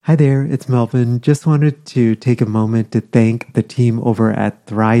Hi there, it's Melvin. Just wanted to take a moment to thank the team over at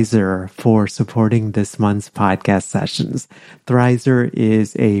Thrizer for supporting this month's podcast sessions. Thrizer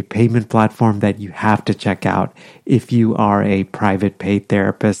is a payment platform that you have to check out if you are a private paid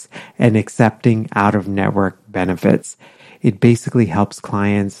therapist and accepting out-of-network benefits. It basically helps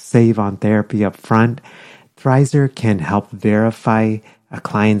clients save on therapy up front. Thrizer can help verify a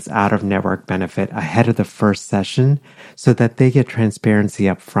client's out-of-network benefit ahead of the first session so that they get transparency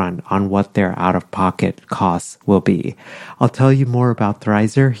up front on what their out-of-pocket costs will be. I'll tell you more about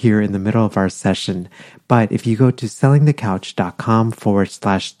Thrizer here in the middle of our session, but if you go to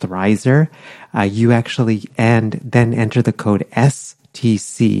sellingthecouch.com/Thrizer, you actually and then enter the code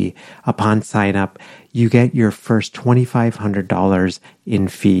STC upon sign up, you get your first $2,500 in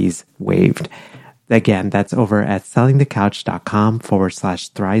fees waived. Again, that's over at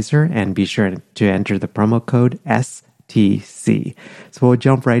sellingthecouch.com/Thrizer, and be sure to enter the promo code STC. So we'll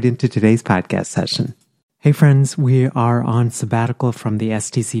jump right into today's podcast session. Hey friends, we are on sabbatical from the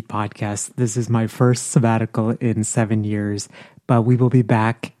STC podcast. This is my first sabbatical in 7 years, but we will be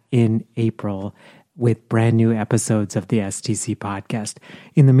back in April with brand new episodes of the STC podcast.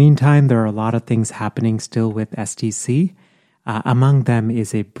 In the meantime, there are a lot of things happening still with STC. Among them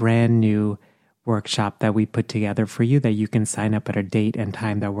is a brand new workshop that we put together for you that you can sign up at a date and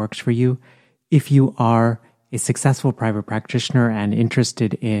time that works for you. If you are a successful private practitioner and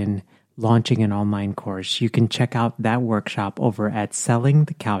interested in launching an online course, you can check out that workshop over at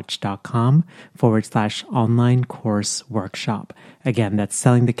sellingthecouch.com/online course workshop. Again, that's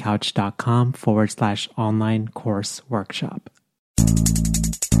sellingthecouch.com/online course workshop.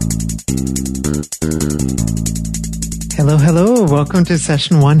 Hello. Welcome to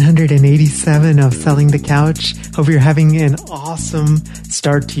session 187 of Selling the Couch. Hope you're having an awesome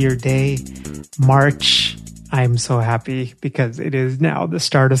start to your day. March, I'm so happy because it is now the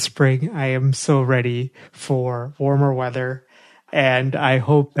start of spring. I am so ready for warmer weather. And I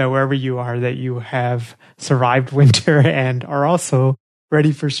hope that wherever you are, that you have survived winter and are also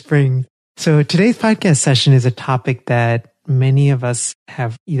ready for spring. So today's podcast session is a topic that many of us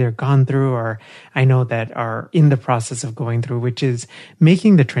have either gone through or I know that are in the process of going through, which is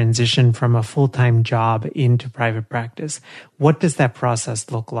making the transition from a full-time job into private practice. What does that process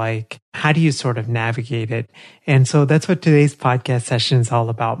look like? How do you sort of navigate it? And so that's what today's podcast session is all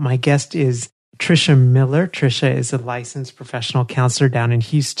about. My guest is Tricia Miller. Tricia is a licensed professional counselor down in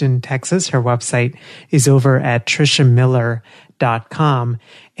Houston, Texas. Her website is over at triciamiller.com.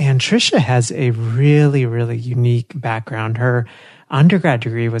 And Tricia has a really, really unique background. Her undergrad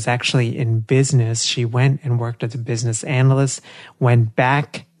degree was actually in business. She went and worked as a business analyst, went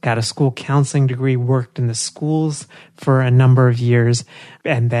back, got a school counseling degree, worked in the schools for a number of years,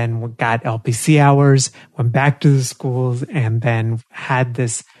 and then got LPC hours, went back to the schools, and then had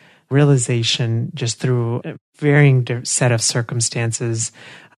this realization just through a varying set of circumstances,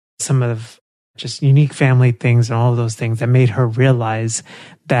 some of just unique family things and all of those things that made her realize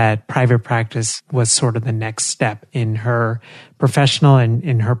that private practice was sort of the next step in her professional and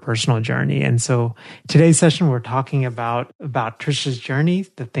in her personal journey. And so today's session, we're talking about Tricia's journey,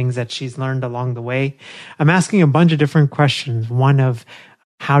 the things that she's learned along the way. I'm asking a bunch of different questions. One of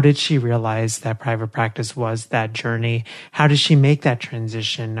how did she realize that private practice was that journey? How did she make that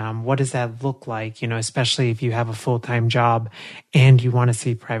transition? What does that look like? Especially if you have a full-time job and you want to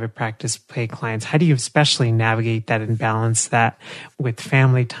see private practice pay clients. How do you especially navigate that and balance that with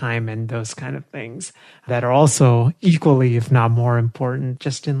family time and those kind of things that are also equally, if not more important,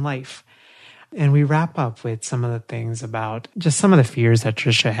 just in life? And we wrap up with some of the things about just some of the fears that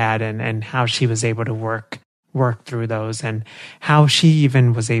Tricia had and how she was able to work through those and how she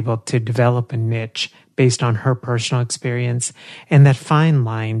even was able to develop a niche based on her personal experience and that fine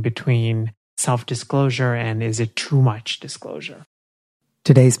line between self-disclosure and is it too much disclosure.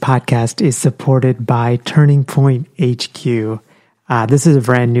 Today's podcast is supported by Turning Point HQ. This is a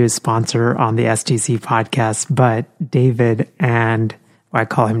brand new sponsor on the STC podcast, but David and I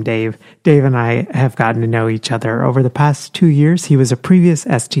call him Dave. Dave and I have gotten to know each other over the past 2 years. He was a previous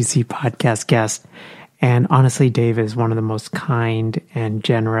STC podcast guest. And honestly, Dave is one of the most kind and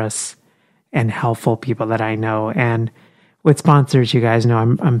generous and helpful people that I know. And with sponsors, you guys know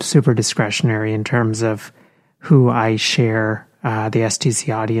I'm super discretionary in terms of who I share the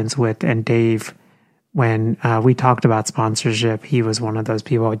STC audience with. And Dave, when we talked about sponsorship, he was one of those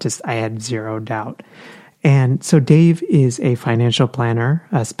people I had zero doubt. And so Dave is a financial planner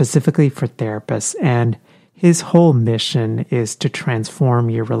specifically for therapists. And his whole mission is to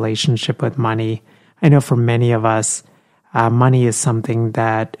transform your relationship with money. I know for many of us, money is something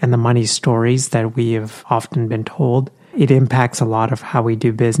and the money stories that we have often been told It impacts a lot of how we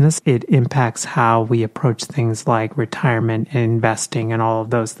do business. It impacts how we approach things like retirement and investing and all of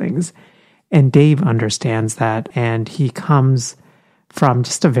those things. And Dave understands that, and he comes from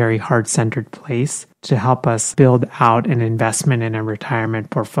just a very heart-centered place to help us build out an investment in a retirement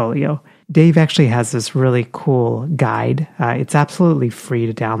portfolio. Dave actually has this really cool guide. It's absolutely free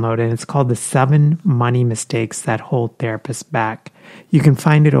to download, and it's called The 7 Money Mistakes That Hold Therapists Back. You can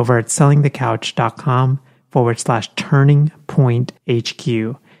find it over at sellingtheCouch.com/turning point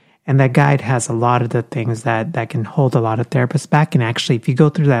HQ. And that guide has a lot of the things that can hold a lot of therapists back. And actually, if you go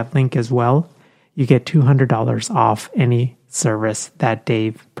through that link as well, you get $200 off any service that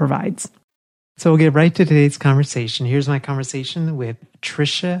Dave provides. So we'll get right to today's conversation. Here's my conversation with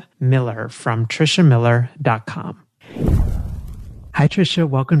Tricia Miller from TriciaMiller.com. Hi, Tricia.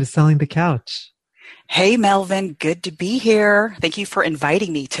 Welcome to Selling the Couch. Hey, Melvin. Good to be here. Thank you for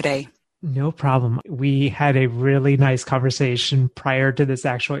inviting me today. No problem. We had a really nice conversation prior to this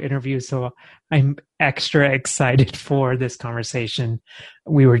actual interview, so I'm extra excited for this conversation.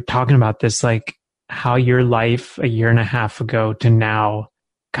 We were talking about this, like how your life a year and a half ago to now,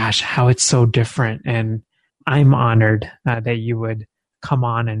 gosh, how it's so different. And I'm honored that you would come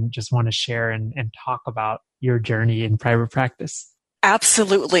on and just want to share and talk about your journey in private practice.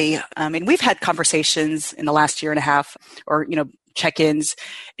 Absolutely. And we've had conversations in the last year and a half, or, check-ins.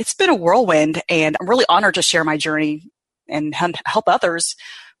 It's been a whirlwind, and I'm really honored to share my journey and help others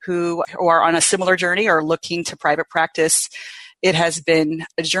who are on a similar journey or looking to private practice. It has been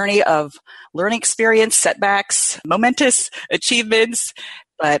a journey of learning experience, setbacks, momentous achievements,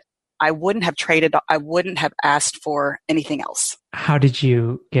 but I wouldn't have asked for anything else. How did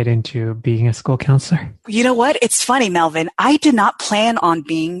you get into being a school counselor? You know what? It's funny, Melvin. I did not plan on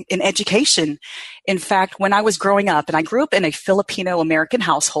being in education. In fact, when I was growing up, and I grew up in a Filipino-American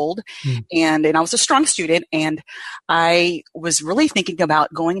household, and I was a strong student, and I was really thinking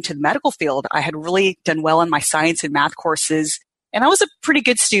about going to the medical field. I had really done well in my science and math courses, and I was a pretty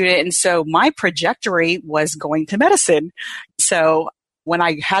good student, and so my trajectory was going to medicine. So when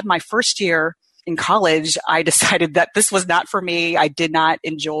I had my first year in college, I decided that this was not for me. I did not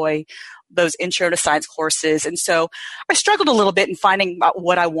enjoy those intro to science courses. And so I struggled a little bit in finding out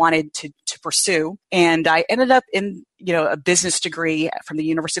what I wanted to pursue. And I ended up in, a business degree from the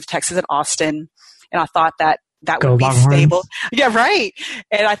University of Texas at Austin. And I thought that would be stable. Yeah, right.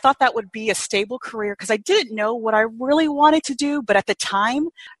 And I thought that would be a stable career because I didn't know what I really wanted to do. But at the time,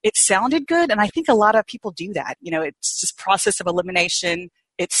 it sounded good. And I think a lot of people do that. It's just process of elimination.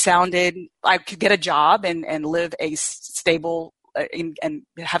 It sounded I could get a job and live a stable and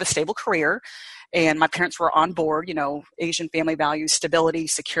have a stable career. And my parents were on board, Asian family values, stability,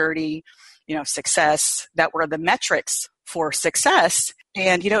 security, success. That were the metrics for success.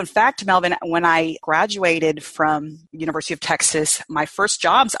 And, in fact, Melvin, when I graduated from University of Texas, my first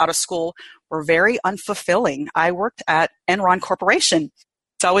jobs out of school were very unfulfilling. I worked at Enron Corporation.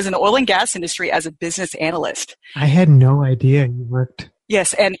 So I was in the oil and gas industry as a business analyst. I had no idea you worked.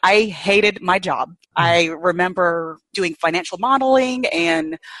 Yes, and I hated my job. I remember doing financial modeling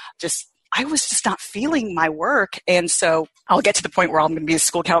and I was just not feeling my work. And so I'll get to the point where I'm going to be a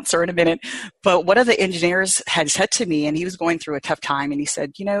school counselor in a minute. But one of the engineers had said to me, and he was going through a tough time, and he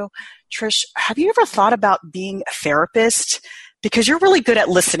said, Trish, have you ever thought about being a therapist? Because you're really good at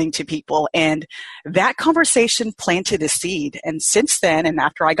listening to people. And that conversation planted a seed. And since then, and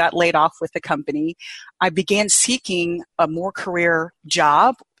after I got laid off with the company, I began seeking a more career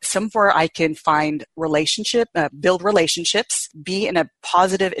job, somewhere I can find build relationships, be in a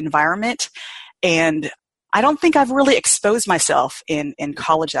positive environment. And I don't think I've really exposed myself in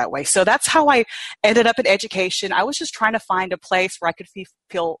college that way. So that's how I ended up in education. I was just trying to find a place where I could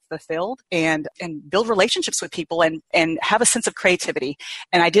feel fulfilled and build relationships with people and have a sense of creativity.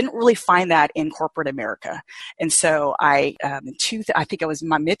 And I didn't really find that in corporate America. And so I think I was in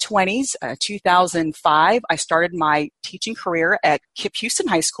my mid-20s, 2005, I started my teaching career at KIPP Houston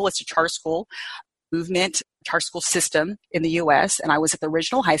High School. It's a charter school movement, charter school system in the U.S., and I was at the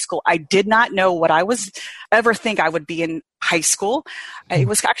original high school. I did not know what I was ever think I would be in high school. It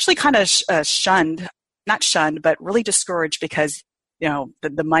was actually kind of not shunned, but really discouraged because,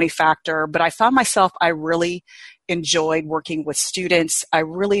 the money factor. But I found myself, I really enjoyed working with students. I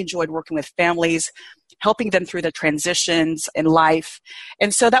really enjoyed working with families, helping them through the transitions in life.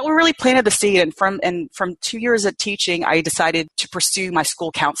 And so that really planted the seed. And from 2 years of teaching, I decided to pursue my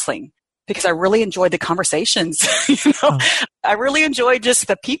school counseling, because I really enjoyed the conversations. I really enjoyed just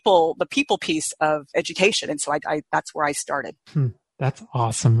the people piece of education. And so I that's where I started. That's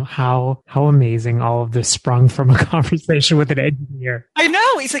awesome. How amazing all of this sprung from a conversation with an engineer. I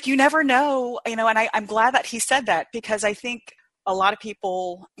know. He's like, you never know, and I'm glad that he said that because I think a lot of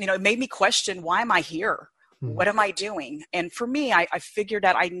people, it made me question, why am I here? Hmm. What am I doing? And for me, I figured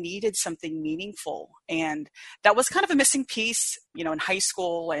that I needed something meaningful. And that was kind of a missing piece, in high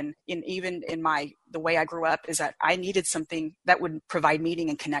school and even in the way I grew up, is that I needed something that would provide meaning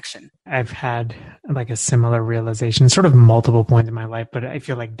and connection. I've had like a similar realization, sort of multiple points in my life, but I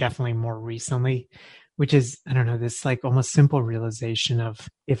feel like definitely more recently, which is, I don't know, this like almost simple realization of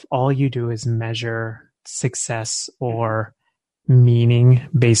if all you do is measure success or meaning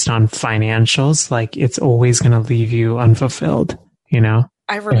based on financials, like it's always going to leave you unfulfilled,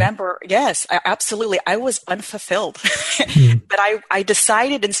 I remember, yes, absolutely. I was unfulfilled, but I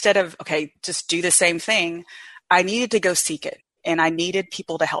decided instead of, okay, just do the same thing, I needed to go seek it. And I needed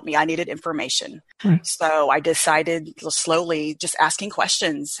people to help me. I needed information. Right. So I decided slowly just asking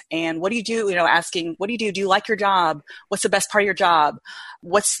questions. And what do you do? Asking, what do you do? Do you like your job? What's the best part of your job?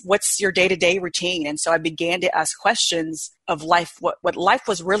 What's your day-to-day routine? And so I began to ask questions of life, what life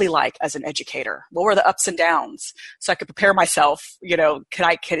was really like as an educator. What were the ups and downs? So I could prepare myself,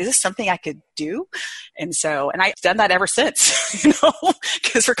 is this something I could do? And I've done that ever since,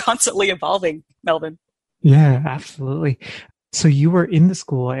 because we're constantly evolving, Melvin. Yeah, absolutely. So you were in the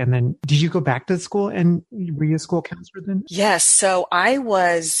school and then did you go back to the school and were you a school counselor then? Yes. So I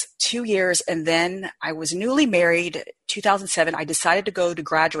was 2 years and then I was newly married. 2007, I decided to go to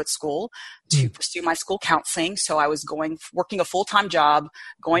graduate school to pursue my school counseling. So I was working a full-time job,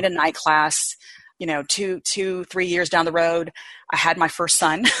 going to night class. 2-3 years down the road, I had my first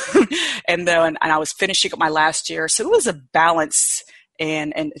son and I was finishing up my last year. So it was a balance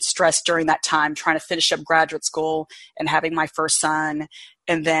and stress during that time, trying to finish up graduate school and having my first son.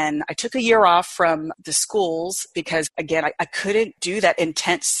 And then I took a year off from the schools because, again, I couldn't do that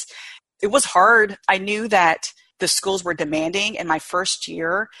intense. It was hard. I knew that the schools were demanding. In my first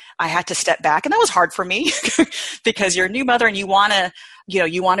year, I had to step back. And that was hard for me because you're a new mother and you want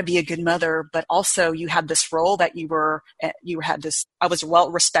to be a good mother, but also you had this role that I was a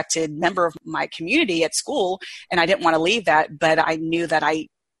well-respected member of my community at school, and I didn't want to leave that, but I knew that I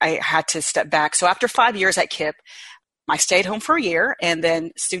had to step back. So after 5 years at KIPP, I stayed home for a year and then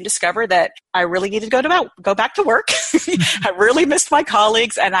soon discovered that I really needed to go back to work. I really missed my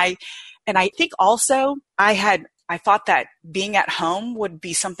colleagues. And I think also I thought that being at home would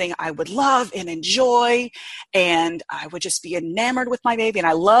be something I would love and enjoy, and I would just be enamored with my baby, and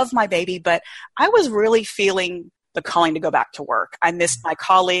I love my baby, but I was really feeling the calling to go back to work. I missed my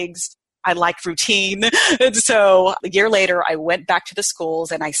colleagues. I liked routine. And so a year later, I went back to the schools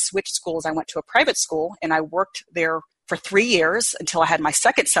and I switched schools. I went to a private school and I worked there for 3 years until I had my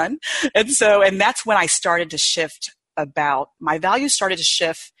second son. And that's when I started to shift my values started to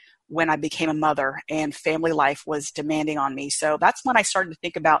shift when I became a mother and family life was demanding on me. So that's when I started to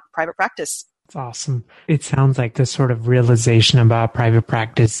think about private practice. That's awesome. It sounds like this sort of realization about private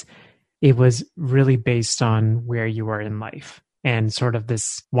practice, it was really based on where you were in life and sort of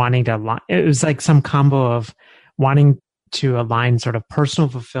this wanting to align. It was like some combo of wanting to align sort of personal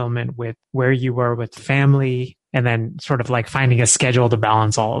fulfillment with where you were with family and then sort of like finding a schedule to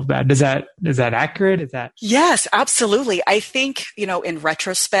balance all of that. Is that accurate? Yes, absolutely. I think, in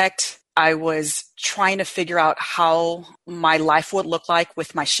retrospect, I was trying to figure out how my life would look like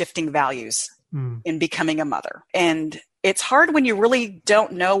with my shifting values in becoming a mother. And it's hard when you really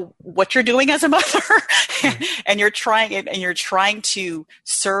don't know what you're doing as a mother and you're trying to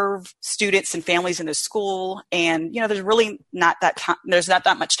serve students and families in the school. And, there's really not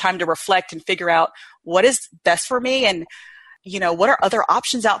that much time to reflect and figure out what is best for me and, what are other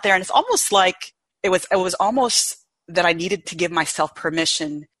options out there. And it's almost like it was almost that I needed to give myself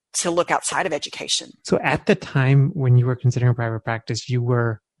permission to look outside of education. So at the time when you were considering private practice, you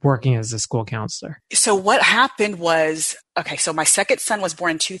were working as a school counselor. So what happened was, so my second son was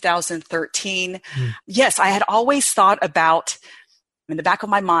born in 2013. Yes, I had always thought about, in the back of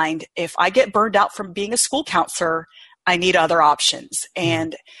my mind, if I get burned out from being a school counselor, I need other options.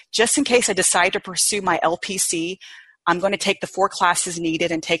 And just in case I decide to pursue my LPC, I'm going to take the 4 classes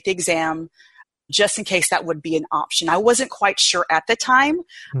needed and take the exam, just in case that would be an option. I wasn't quite sure at the time.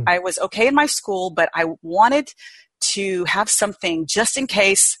 I was okay in my school, but I wanted to have something just in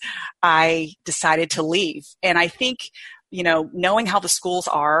case I decided to leave. And I think, knowing how the schools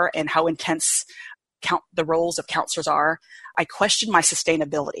are and how intense the roles of counselors are, I questioned my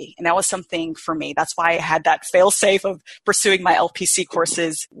sustainability. And that was something for me. That's why I had that fail safe of pursuing my LPC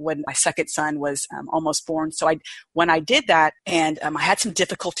courses when my second son was almost born. So when I did that, and I had some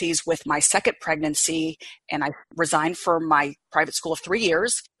difficulties with my second pregnancy, and I resigned from my private school of 3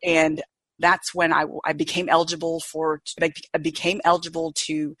 years. And that's when I became eligible to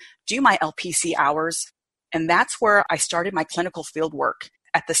do my LPC hours. And that's where I started my clinical field work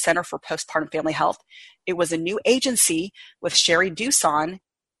at the Center for Postpartum Family Health. It was a new agency with Sherry Duson,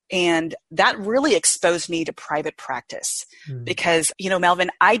 and that really exposed me to private practice because, Melvin,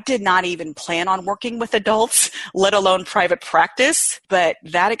 I did not even plan on working with adults, let alone private practice. But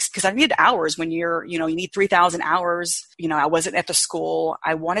because I needed hours when you need 3,000 hours. I wasn't at the school.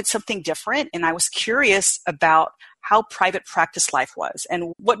 I wanted something different, and I was curious about how private practice life was.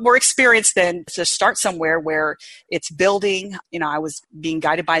 And what more experience than to start somewhere where it's building. I was being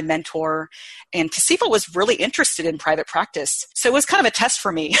guided by a mentor, and to see if I was really interested in private practice. So it was kind of a test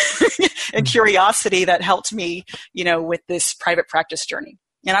for me and curiosity that helped me, with this private practice journey.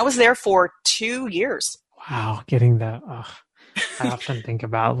 And I was there for 2 years. Wow. I often think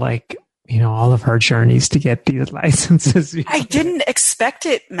about all of her journeys to get these licenses. I didn't expect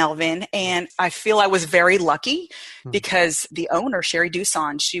it, Melvin. And I feel I was very lucky because the owner, Sherry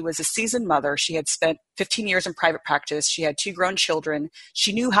Duson, she was a seasoned mother. She had spent 15 years in private practice. She had 2 grown children.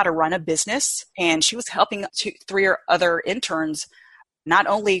 She knew how to run a business, and she was helping 3 other interns, not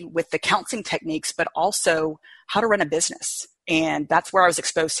only with the counseling techniques, but also how to run a business. And that's where I was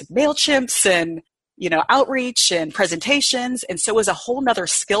exposed to MailChimps and outreach and presentations. And so it was a whole nother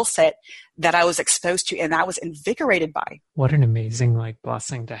skill set that I was exposed to and I was invigorated by. What an amazing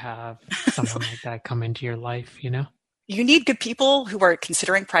blessing to have someone like that come into your life, You need good people who are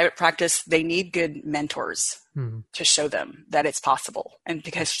considering private practice. They need good mentors to show them that it's possible. And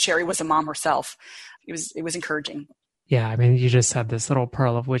because Sherry was a mom herself, it was encouraging. Yeah. I mean, you just had this little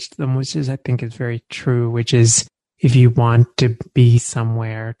pearl of wisdom, which I think is very true, which is if you want to be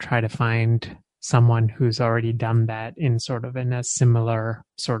somewhere, try to find someone who's already done that in a similar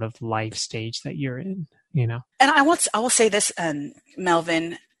sort of life stage that you're in, And I will say this,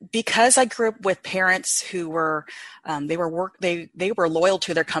 Melvin, because I grew up with parents who were, they were loyal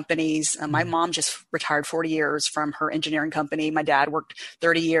to their companies. My mom just retired 40 years from her engineering company. My dad worked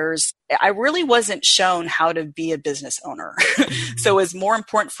 30 years. I really wasn't shown how to be a business owner. So it was more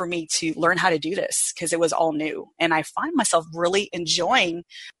important for me to learn how to do this because it was all new. And I find myself really enjoying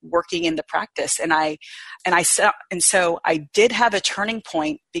working in the practice. So I did have a turning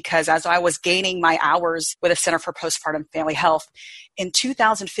point because as I was gaining my hours with the Center for Postpartum Family Health in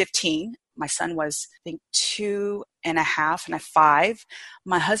 2015, my son was, I think, 2.5 and 5.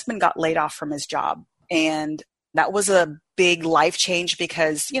 My husband got laid off from his job. And that was a big life change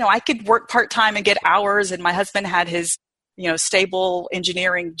because, I could work part-time and get hours, and my husband had his, stable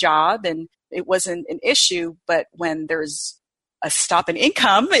engineering job, and it wasn't an issue. But when there's a stop in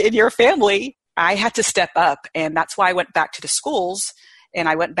income in your family, I had to step up. And that's why I went back to the schools. And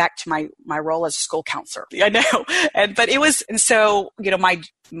I went back to my role as a school counselor. I know. So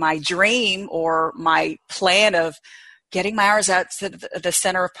my dream or my plan of getting my hours at the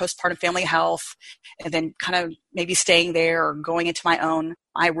Center of Postpartum Family Health and then kind of maybe staying there or going into my own,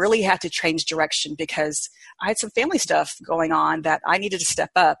 I really had to change direction because I had some family stuff going on that I needed to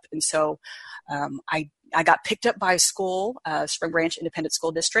step up. And so I got picked up by a school, Spring Branch Independent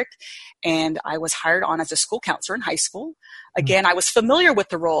School District, and I was hired on as a school counselor in high school. Again, I was familiar with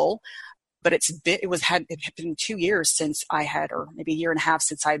the role, but it had been 2 years since I had, or maybe a year and a half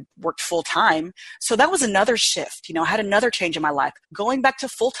since I worked full time. So that was another shift. I had another change in my life, going back to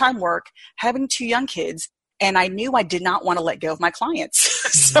full-time work, having 2 young kids, and I knew I did not want to let go of my clients.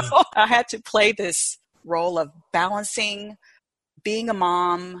 So I had to play this role of balancing being a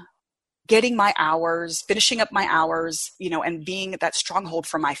mom, getting my hours, finishing up my hours, and being that stronghold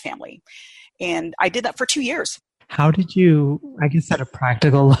for my family. And I did that for 2 years. How did you, I guess at a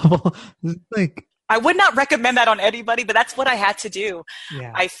practical level, I would not recommend that on anybody, but that's what I had to do.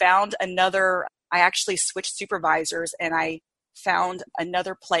 Yeah. I actually switched supervisors and I found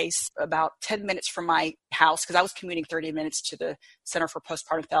another place about 10 minutes from my house because I was commuting 30 minutes to the Center for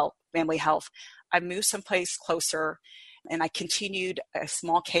Postpartum Family Health. I moved someplace closer. And I continued a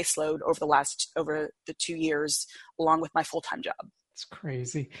small caseload over the 2 years, along with my full-time job. It's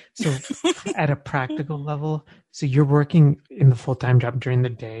crazy. So at a practical level, so you're working in the full-time job during the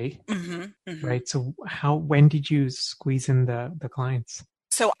day, right? So when did you squeeze in the clients?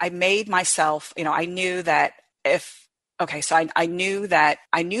 So I made myself, I knew that I knew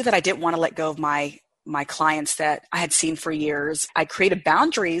that I didn't want to let go of my my clients that I had seen for years. I created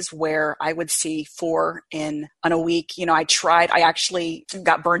boundaries where I would see 4 in a week. I actually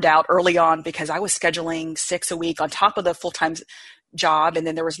got burned out early on because I was scheduling 6 a week on top of the full-time job. And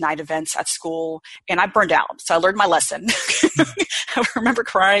then there was night events at school and I burned out. So I learned my lesson. I remember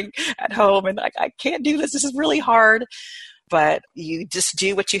crying at home and I can't do this. This is really hard. But you just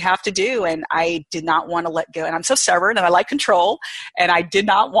do what you have to do. And I did not want to let go. And I'm so stubborn and I like control. And I did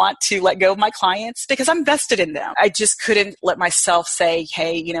not want to let go of my clients because I'm vested in them. I just couldn't let myself say,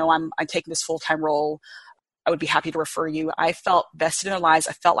 hey, I'm taking this full-time role. I would be happy to refer you. I felt vested in their lives.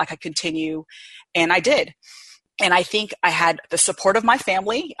 I felt like I could continue. And I did. And I think I had the support of my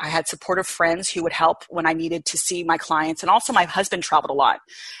family. I had supportive friends who would help when I needed to see my clients. And also my husband traveled a lot.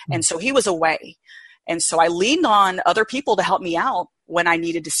 And so he was away. And so I leaned on other people to help me out when I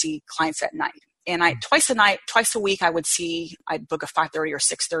needed to see clients at night. And twice a week, I'd book a 5:30 or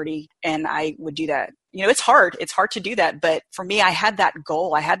 6:30 and I would do that. It's hard. It's hard to do that. But for me, I had that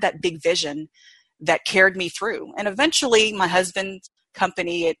goal. I had that big vision that carried me through. And eventually my husband's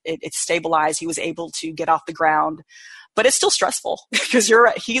company, it stabilized. He was able to get off the ground, but it's still stressful because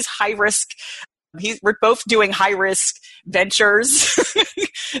he's high risk. We're both doing high risk ventures,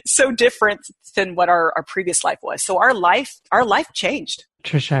 so different than what our previous life was. So our life changed.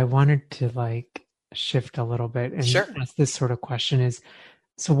 Trisha, I wanted to shift a little bit and Sure. ask this sort of question is,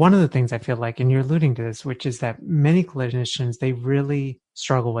 so one of the things I feel like, and you're alluding to this, which is that many clinicians, they really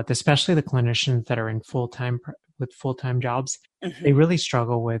struggle with, especially the clinicians that are in full-time jobs, Mm-hmm. they really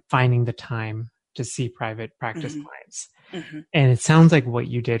struggle with finding the time to see private practice Mm-hmm. clients. Mm-hmm. And it sounds like what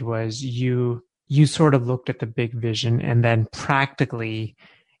you did was you sort of looked at the big vision and then practically,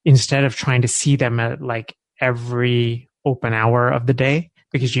 instead of trying to see them at every open hour of the day,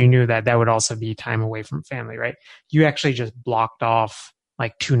 because you knew that would also be time away from family, right? You actually just blocked off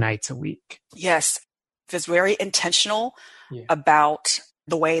 2 nights a week. Yes. I was very intentional about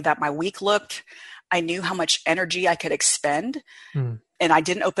the way that my week looked. I knew how much energy I could expend. And I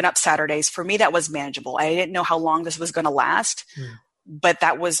didn't open up Saturdays. For me, that was manageable. I didn't know how long this was going to last. But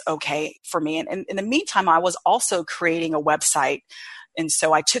that was okay for me. And in the meantime, I was also creating a website. And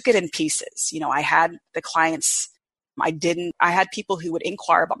so I took it in pieces. I had the clients. I had people who would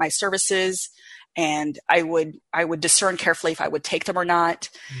inquire about my services and I would discern carefully if I would take them or not.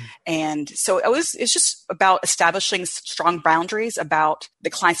 And so it's just about establishing strong boundaries about the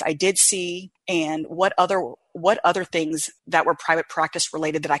clients I did see and what other things that were private practice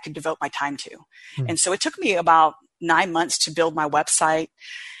related that I could devote my time to. And so it took me about 9 months to build my website.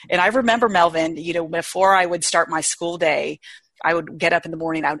 And I remember, Melvin, before I would start my school day, I would get up in the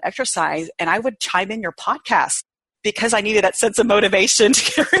morning, I would exercise, and I would chime in your podcast because I needed that sense of motivation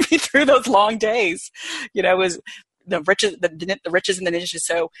to carry me through those long days. It was the riches and the ninjas.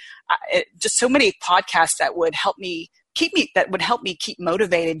 So just so many podcasts that would help me keep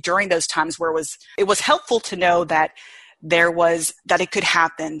motivated during those times where it was helpful to know that that it could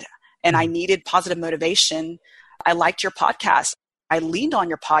happen and I needed positive motivation. I liked your podcast. I leaned on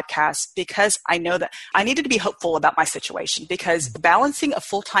your podcast because I know that I needed to be hopeful about my situation because balancing a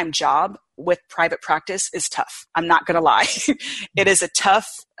full-time job with private practice is tough. I'm not going to lie. It is a tough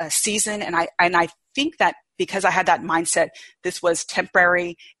season. And I think that because I had that mindset, this was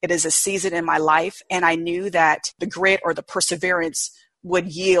temporary. It is a season in my life. And I knew that the grit or the perseverance would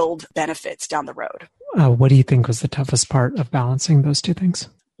yield benefits down the road. What do you think was the toughest part of balancing those two things?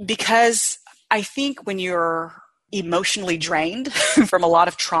 Because I think when you're emotionally drained from a lot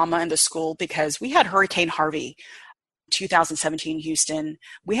of trauma in the school, because we had Hurricane Harvey, 2017 Houston,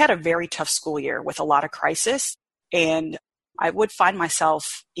 we had a very tough school year with a lot of crisis. And I would find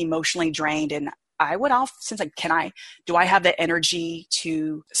myself emotionally drained. And I would often say, do I have the energy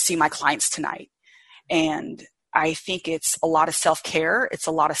to see my clients tonight? And I think it's a lot of self-care. It's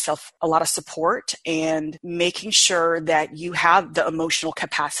a lot of support and making sure that you have the emotional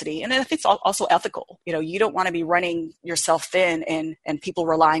capacity. And I think it's also ethical. You don't want to be running yourself thin and people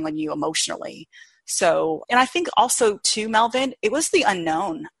relying on you emotionally. So, and I think also too, Melvin, it was the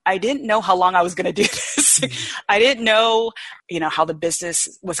unknown. I didn't know how long I was going to do this. I didn't know, how the business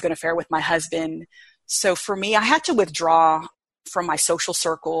was going to fare with my husband. So for me, I had to withdraw from my social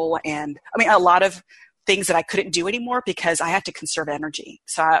circle and a lot of things that I couldn't do anymore because I had to conserve energy.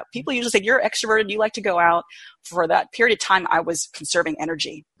 So people usually say, you're extroverted, you like to go out. For that period of time, I was conserving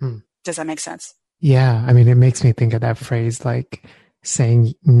energy. Does that make sense? Yeah. It makes me think of that phrase, like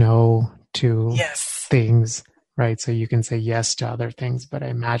saying no to things, right? So you can say yes to other things, but I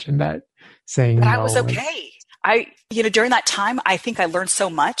imagine that saying no. But I was okay. During that time, I think I learned so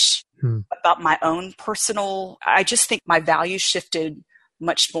much about my own personal, I just think my values shifted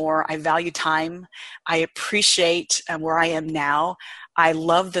much more. I value time. I appreciate where I am now. I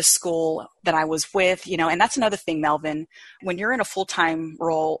love the school that I was with, and that's another thing, Melvin. When you're in a full-time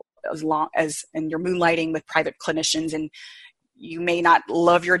role, and you're moonlighting with private clinicians and you may not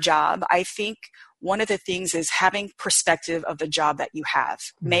love your job, I think one of the things is having perspective of the job that you have.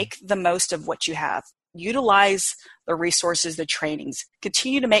 Make the most of what you have. Utilize the resources, the trainings.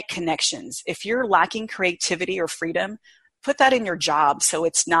 Continue to make connections. If you're lacking creativity or freedom, put that in your job so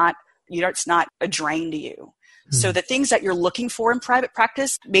it's not a drain to you. So the things that you're looking for in private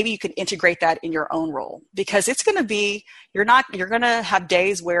practice, maybe you can integrate that in your own role, because it's going to be, you're going to have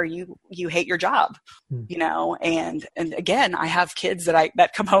days where you hate your job, and again, I have kids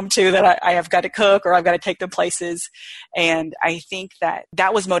that come home to that I have got to cook or I've got to take them places. And I think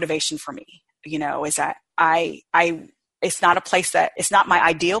that was motivation for me, is that it's not a place it's not my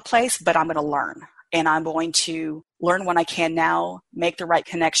ideal place, but I'm going to learn, and I'm going to learn when I can now, make the right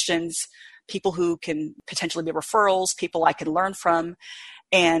connections, people who can potentially be referrals, people I can learn from.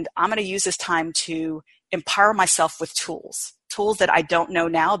 And I'm going to use this time to empower myself with tools that I don't know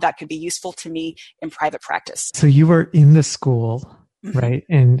now that could be useful to me in private practice. So you were in the school, right?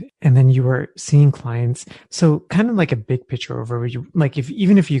 And then you were seeing clients. So kind of like a big picture overview, like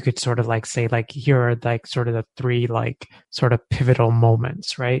even if you could sort of like say, like, here are like sort of the three like sort of pivotal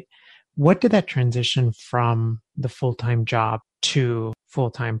moments, right? What did that transition from the full-time job to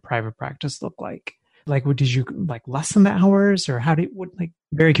full-time private practice look like? Like, did you like lessen the hours, or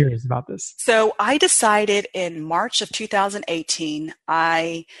very curious about this. So I decided in March of 2018,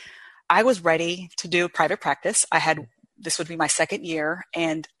 I was ready to do private practice. This would be my second year,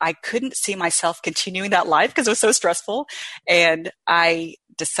 and I couldn't see myself continuing that life because it was so stressful. And I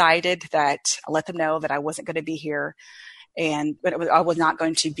decided that I let them know that I wasn't going to be here, I was not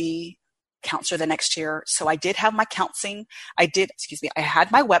going to be counselor the next year. So I did have my counseling. I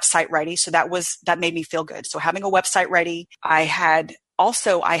had my website ready. So that made me feel good. So having a website ready, I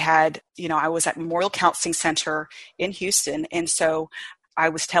was at Memorial Counseling Center in Houston. And so I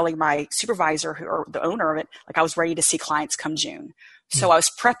was telling my supervisor or the owner of it, like, I was ready to see clients come June. So I was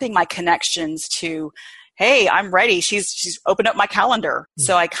prepping my connections to, hey, I'm ready. She's opened up my calendar.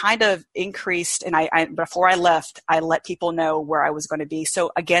 So I kind of increased, and I before I left, I let people know where I was going to be.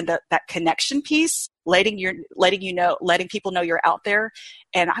 So again, that connection piece, letting people know you're out there.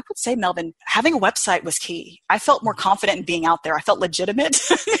 And I would say, Melvin, having a website was key. I felt more confident in being out there. I felt legitimate,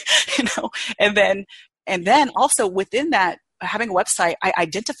 and then also within that, having a website, I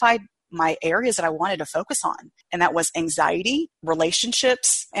identified my areas that I wanted to focus on. And that was anxiety,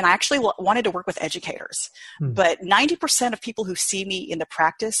 relationships, and I actually wanted to work with educators. But 90% of people who see me in the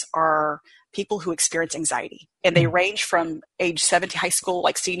practice are people who experience anxiety. And they range from age 70, high school,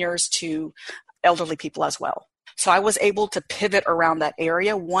 like seniors, to elderly people as well. So I was able to pivot around that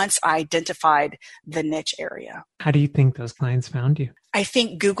area once I identified the niche area. How do you think those clients found you? I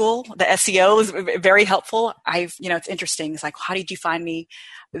think Google, the SEO, is very helpful. It's interesting. It's like, how did you find me?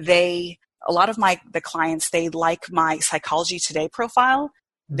 A lot of the clients, they like my Psychology Today profile.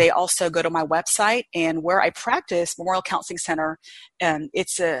 They also go to my website, and where I practice, Memorial Counseling Center,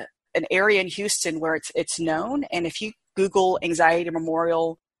 it's an area in Houston where it's known. And if you Google Anxiety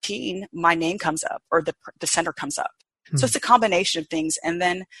Memorial Teen, my name comes up, or the center comes up. So it's a combination of things. And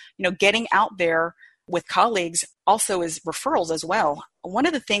then, getting out there with colleagues also is referrals as well. One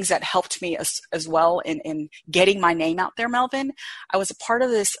of the things that helped me as well in getting my name out there, Melvin, I was a part of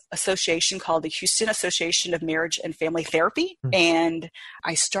this association called the Houston Association of Marriage and Family Therapy. And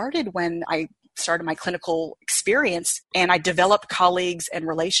I started when I started my clinical experience, and I developed colleagues and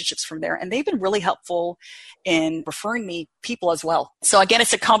relationships from there. And they've been really helpful in referring me people as well. So again,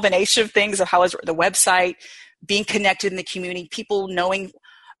 it's a combination of things of how the website, being connected in the community, people knowing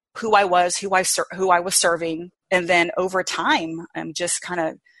who I was, who I was serving. And then over time, I'm just kind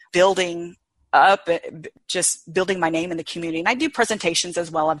of building up, just building my name in the community. And I do presentations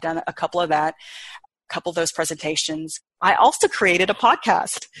as well. I've done a couple of those presentations. I also created a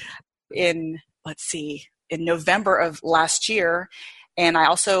podcast in November of last year. And I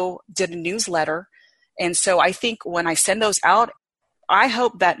also did a newsletter. And so I think when I send those out, I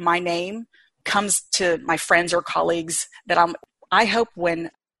hope that my name comes to my friends or colleagues I hope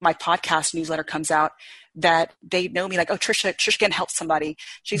when my podcast newsletter comes out that they know me, like, oh, Trisha can help somebody.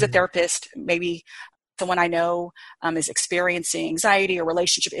 She's a therapist. Maybe someone I know is experiencing anxiety or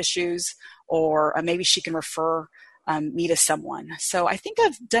relationship issues, or maybe she can refer me to someone. So I think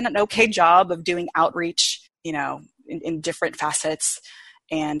I've done an okay job of doing outreach, in different facets.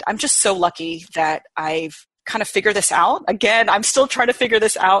 And I'm just so lucky that I've kind of figured this out. Again, I'm still trying to figure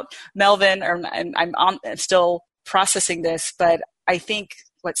this out, Melvin, and I'm still processing this, but I think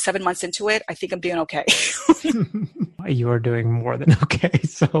 7 months into it, I think I'm doing okay. You are doing more than okay.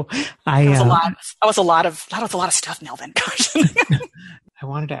 So That was a lot. That was a lot of stuff, Melvin. Gosh. I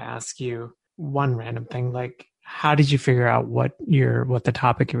wanted to ask you one random thing. Like, how did you figure out what the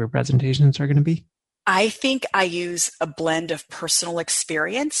topic of your presentations are going to be? I think I use a blend of personal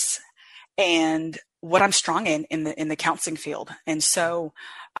experience and what I'm strong in the counseling field. And so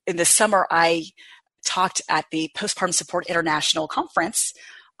in the summer, I talked at the Postpartum Support International Conference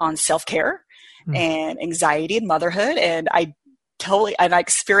on self-care and anxiety and motherhood. And I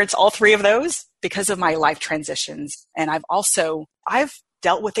experienced all three of those because of my life transitions. And I've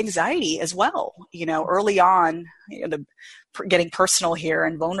dealt with anxiety as well. Early on, getting personal here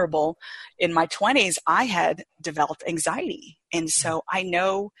and vulnerable in my 20s, I had developed anxiety. And so I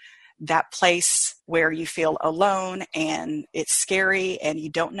know that place where you feel alone and it's scary and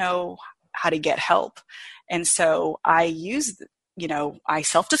you don't know how to get help. And so I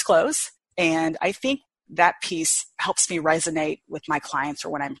self-disclose, and I think that piece helps me resonate with my clients or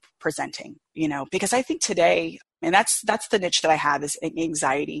when I'm presenting, because I think today, and that's the niche that I have, is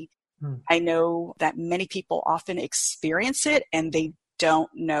anxiety. I know that many people often experience it and they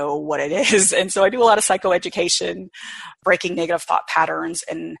don't know what it is. And so I do a lot of psychoeducation, breaking negative thought patterns.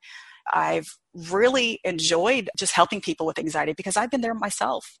 And I've really enjoyed just helping people with anxiety because I've been there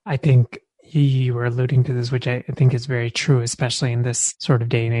myself. I think you were alluding to this, which I think is very true, especially in this sort of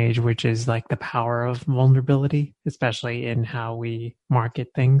day and age, which is like the power of vulnerability, especially in how we market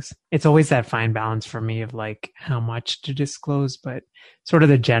things. It's always that fine balance for me of like how much to disclose, but sort of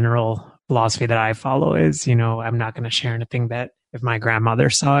the general philosophy that I follow is, I'm not going to share anything that if my grandmother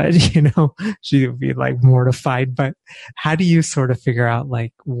saw it, she would be like mortified. But how do you sort of figure out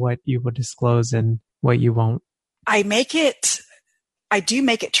like what you will disclose and what you won't? I do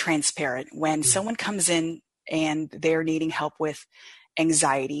make it transparent. When someone comes in and they're needing help with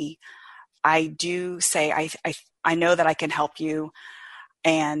anxiety, I do say, I know that I can help you.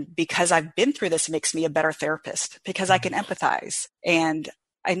 And because I've been through this, it makes me a better therapist because I can empathize and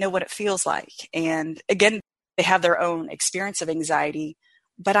I know what it feels like. And again, they have their own experience of anxiety,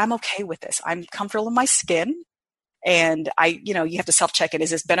 but I'm okay with this. I'm comfortable in my skin. And you have to self-check it.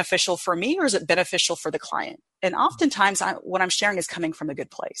 Is this beneficial for me or is it beneficial for the client? And oftentimes what I'm sharing is coming from a good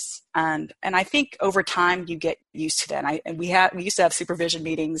place. And I think over time you get used to that. And we used to have supervision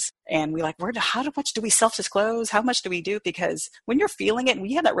meetings and we how much do we self-disclose? How much do we do? Because when you're feeling it and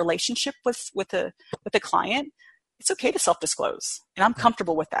we have that relationship with the client, it's okay to self-disclose. And I'm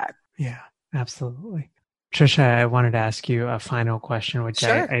comfortable with that. Yeah, absolutely. Trisha, I wanted to ask you a final question, which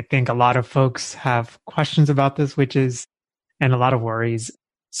Sure. I think a lot of folks have questions about this, and a lot of worries.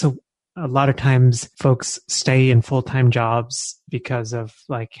 So a lot of times folks stay in full-time jobs because of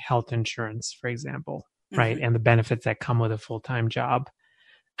like health insurance, for example, right? And the benefits that come with a full-time job.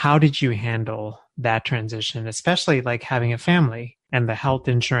 How did you handle that transition, especially like having a family and the health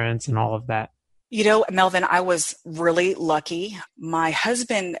insurance and all of that? Melvin, I was really lucky. My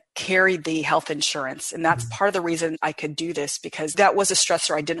husband carried the health insurance, and that's part of the reason I could do this because that was a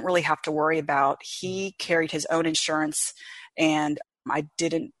stressor I didn't really have to worry about. He carried his own insurance, and I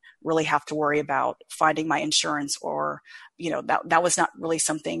didn't really have to worry about finding my insurance or, that was not really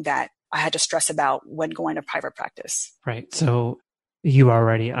something that I had to stress about when going to private practice. Right. So you were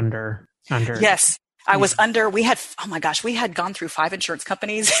already under. Yes. I was under, we had gone through 5 insurance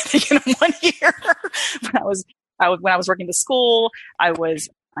companies in 1 year. When I was working the school, I was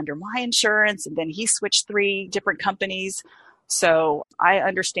under my insurance and then he switched 3 different companies. So I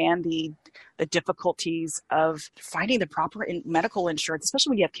understand the difficulties of finding the proper medical insurance, especially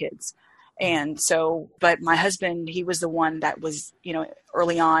when you have kids. And so, but my husband, he was the one that was,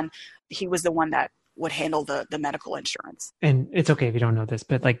 early on, he was the one that would handle the medical insurance. And it's okay if you don't know this,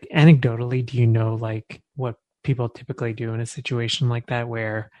 but like anecdotally, do you know like what people typically do in a situation like that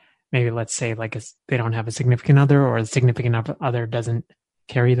where maybe let's say like they don't have a significant other or the significant other doesn't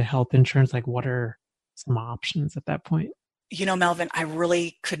carry the health insurance? Like what are some options at that point? Melvin, I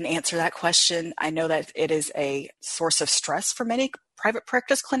really couldn't answer that question. I know that it is a source of stress for many private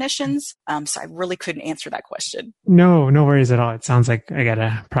practice clinicians. So I really couldn't answer that question. No worries at all. It sounds like I got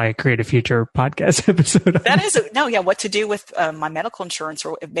to probably create a future podcast episode. What to do with my medical insurance,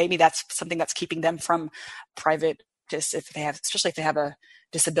 or if maybe that's something that's keeping them from private, especially if they have a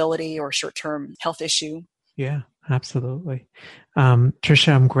disability or short-term health issue. Yeah, absolutely.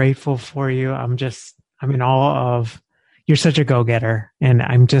 Trisha, I'm grateful for you. I'm in awe of, you're such a go-getter. And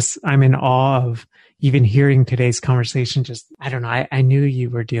I'm in awe of even hearing today's conversation. I don't know. I knew you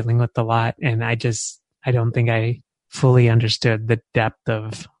were dealing with a lot and I don't think I fully understood the depth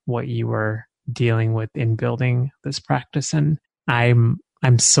of what you were dealing with in building this practice. And I'm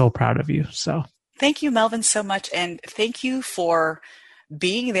so proud of you. So thank you, Melvin, so much. And thank you for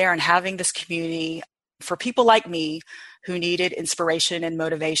being there and having this community for people like me who needed inspiration and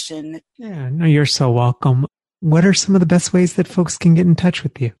motivation. yeah, no, you're so welcome. What are some of the best ways that folks can get in touch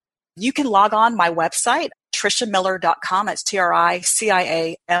with you? You can log on my website, TrishaMiller.com. It's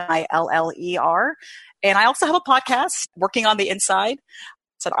TRICIAMILLER. And I also have a podcast, Working on the Inside.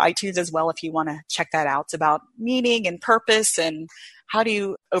 It's on iTunes as well if you want to check that out. It's about meaning and purpose and how do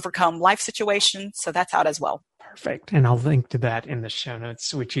you overcome life situations. So that's out as well. Perfect. And I'll link to that in the show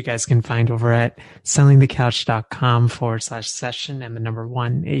notes, which you guys can find over at sellingthecouch.com/session and the number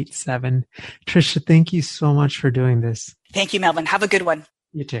 187. Trisha, thank you so much for doing this. Thank you, Melvin. Have a good one.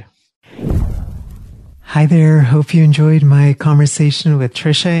 You too. Hi there. Hope you enjoyed my conversation with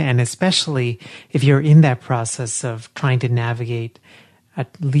Trisha, and especially if you're in that process of trying to navigate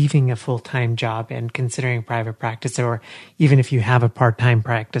leaving a full-time job and considering private practice, or even if you have a part-time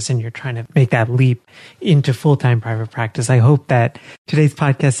practice and you're trying to make that leap into full-time private practice. I hope that today's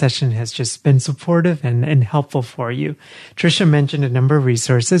podcast session has just been supportive and helpful for you. Trisha mentioned a number of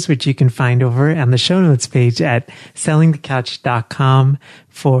resources, which you can find over on the show notes page at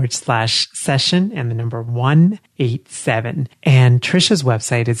sellingthecouch.com/session and the number 187. And Trisha's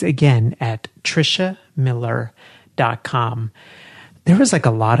website is again at TrishaMiller.com. There was like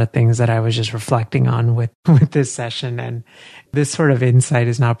a lot of things that I was just reflecting on with this session, and this sort of insight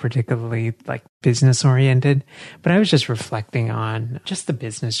is not particularly like business oriented, but I was just reflecting on just the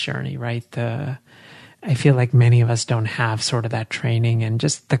business journey, right? I feel like many of us don't have sort of that training and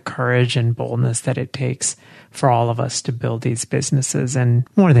just the courage and boldness that it takes for all of us to build these businesses. And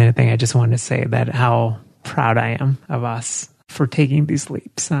more than anything, I just wanted to say that how proud I am of us for taking these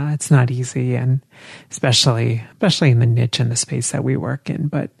leaps. It's not easy, and especially in the niche and the space that we work in,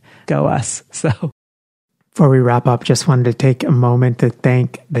 but go us. So before we wrap up, just wanted to take a moment to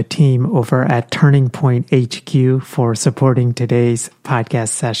thank the team over at Turning Point HQ for supporting today's podcast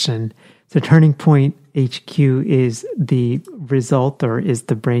session. So Turning Point HQ is the result, or is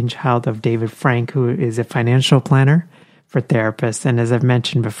the brainchild of David Frank, who is a financial planner for therapists. And as I've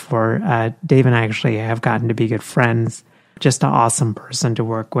mentioned before, Dave and I actually have gotten to be good friends. Just an awesome person to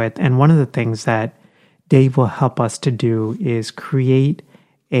work with. And one of the things that Dave will help us to do is create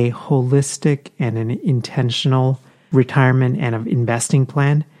a holistic and an intentional retirement and an investing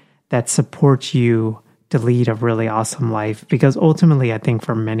plan that supports you to lead a really awesome life. Because ultimately, I think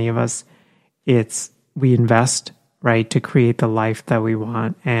for many of us, we invest, right, to create the life that we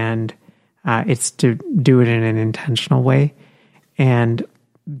want. And it's to do it in an intentional way. And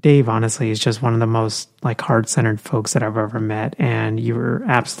Dave, honestly, is just one of the most like heart-centered folks that I've ever met, and you're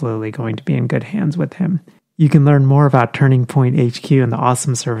absolutely going to be in good hands with him. You can learn more about Turning Point HQ and the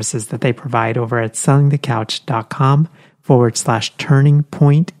awesome services that they provide over at sellingthecouch.com/Turning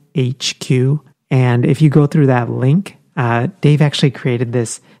Point HQ. And if you go through that link, Dave actually created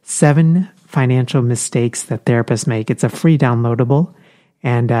this 7 financial mistakes that therapists make. It's a free downloadable,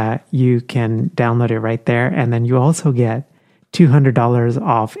 and you can download it right there. And then you also get $200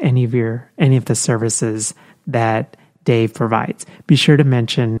 off any of the services that Dave provides. Be sure to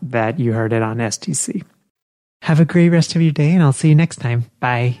mention that you heard it on STC. Have a great rest of your day, and I'll see you next time.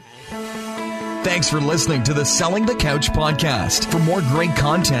 Bye. Thanks for listening to the Selling the Couch podcast. For more great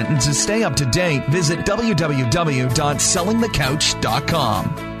content and to stay up to date, visit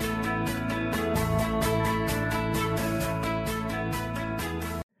www.sellingthecouch.com.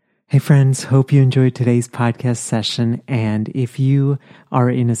 Hey friends, hope you enjoyed today's podcast session. And if you are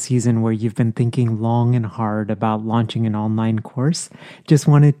in a season where you've been thinking long and hard about launching an online course, just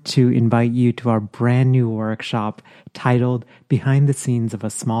wanted to invite you to our brand new workshop titled Behind the Scenes of a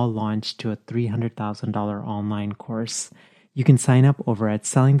Small Launch to a $300,000 Online Course. You can sign up over at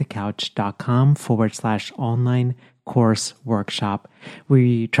sellingthecouch.com/online course workshop.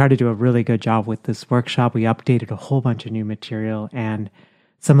 We try to do a really good job with this workshop. We updated a whole bunch of new material, and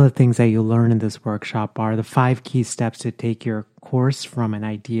some of the things that you'll learn in this workshop are the 5 key steps to take your course from an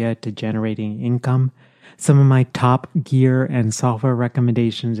idea to generating income, some of my top gear and software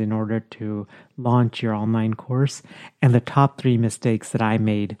recommendations in order to launch your online course, and the top 3 mistakes that I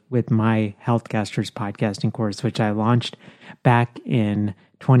made with my Healthcasters podcasting course, which I launched back in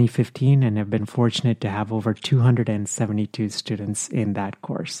 2015 and have been fortunate to have over 272 students in that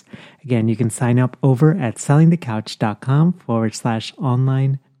course. Again, you can sign up over at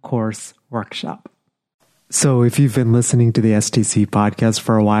sellingthecouch.com/online course workshop. So if you've been listening to the STC podcast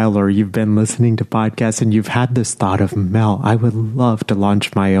for a while, or you've been listening to podcasts and you've had this thought of, Mel, I would love to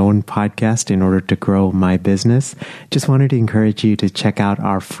launch my own podcast in order to grow my business, just wanted to encourage you to check out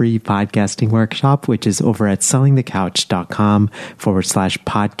our free podcasting workshop, which is over at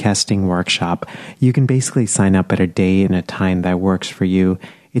sellingthecouch.com/podcasting workshop. You can basically sign up at a day and a time that works for you.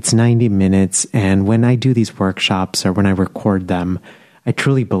 It's 90 minutes. And when I do these workshops or when I record them, I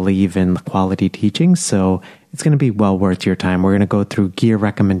truly believe in quality teaching, so it's going to be well worth your time. We're going to go through gear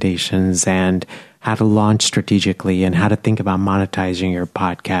recommendations and how to launch strategically and how to think about monetizing your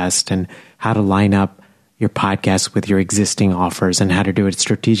podcast and how to line up your podcast with your existing offers and how to do it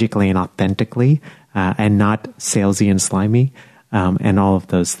strategically and authentically and not salesy and slimy and all of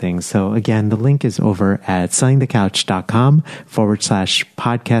those things. So again, the link is over at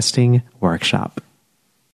sellingthecouch.com/podcasting workshop.